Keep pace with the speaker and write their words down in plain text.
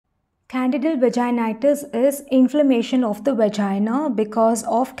Candidal vaginitis is inflammation of the vagina because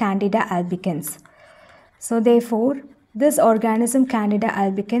of Candida albicans. So therefore, this organism Candida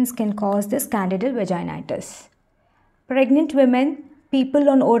albicans can cause this candidal vaginitis. Pregnant women, people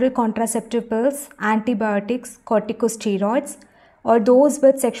on oral contraceptive pills, antibiotics, corticosteroids, or those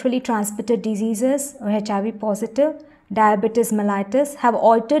with sexually transmitted diseases or HIV positive, diabetes mellitus have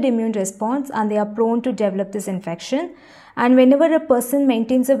altered immune response and they are prone to develop this infection. And whenever a person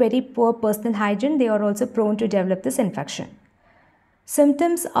maintains a very poor personal hygiene, they are also prone to develop this infection.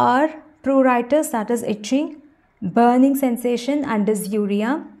 Symptoms are pruritus, that is itching, burning sensation and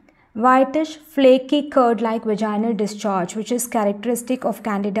dysuria, whitish, flaky, curd-like vaginal discharge, which is characteristic of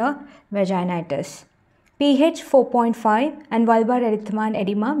Candida vaginitis. pH 4.5 and vulvar erythema and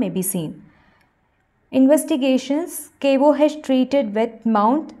edema may be seen. Investigations: KOH treated with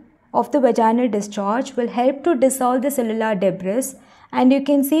mount of the vaginal discharge will help to dissolve the cellular debris, and you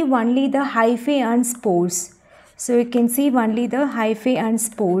can see only the hyphae and spores. So you can see only the hyphae and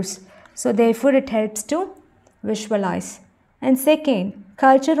spores. So therefore it helps to visualize. And second,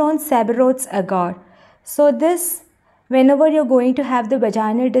 culture on Seborrhoei's agar. So this, whenever you're going to have the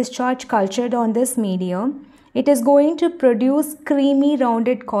vaginal discharge cultured on this medium, it is going to produce creamy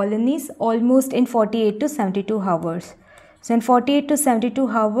rounded colonies almost in 48 to 72 hours. So in 48 to 72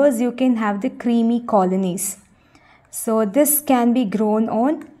 hours, you can have the creamy colonies. So this can be grown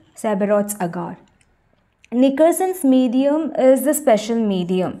on Seborrhoei's agar. Nickerson's medium is the special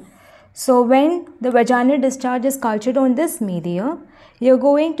medium. So when the vaginal discharge is cultured on this medium, you're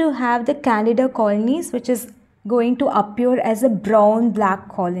going to have the Candida colonies, which is going to appear as a brown-black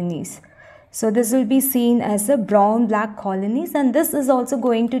colonies. So this will be seen as a brown-black colonies, and this is also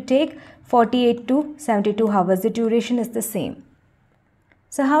going to take 48 to 72 hours. The duration is the same.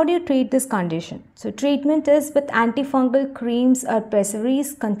 So how do you treat this condition? So treatment is with antifungal creams or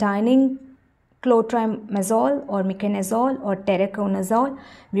pessaries containing clotrimazole or meconazole or tericonazole,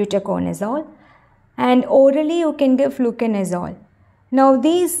 butaconazole, and orally you can give fluconazole. Now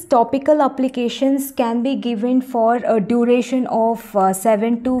these topical applications can be given for a duration of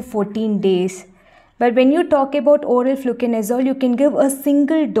 7 to 14 days. But when you talk about oral fluconazole, you can give a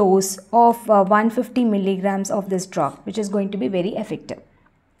single dose of 150 milligrams of this drug, which is going to be very effective.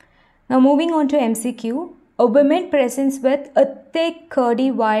 Now moving on to MCQ, a woman presents with a thick,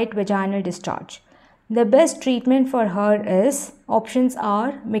 curdy, white vaginal discharge. The best treatment for her is, options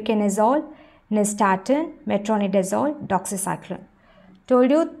are meconazole, nystatin, metronidazole, doxycycline.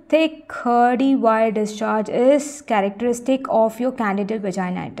 Told you, thick, curdy, white discharge is characteristic of your candidal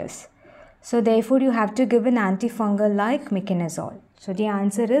vaginitis. So therefore you have to give an antifungal like meconazole. So the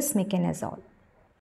answer is meconazole.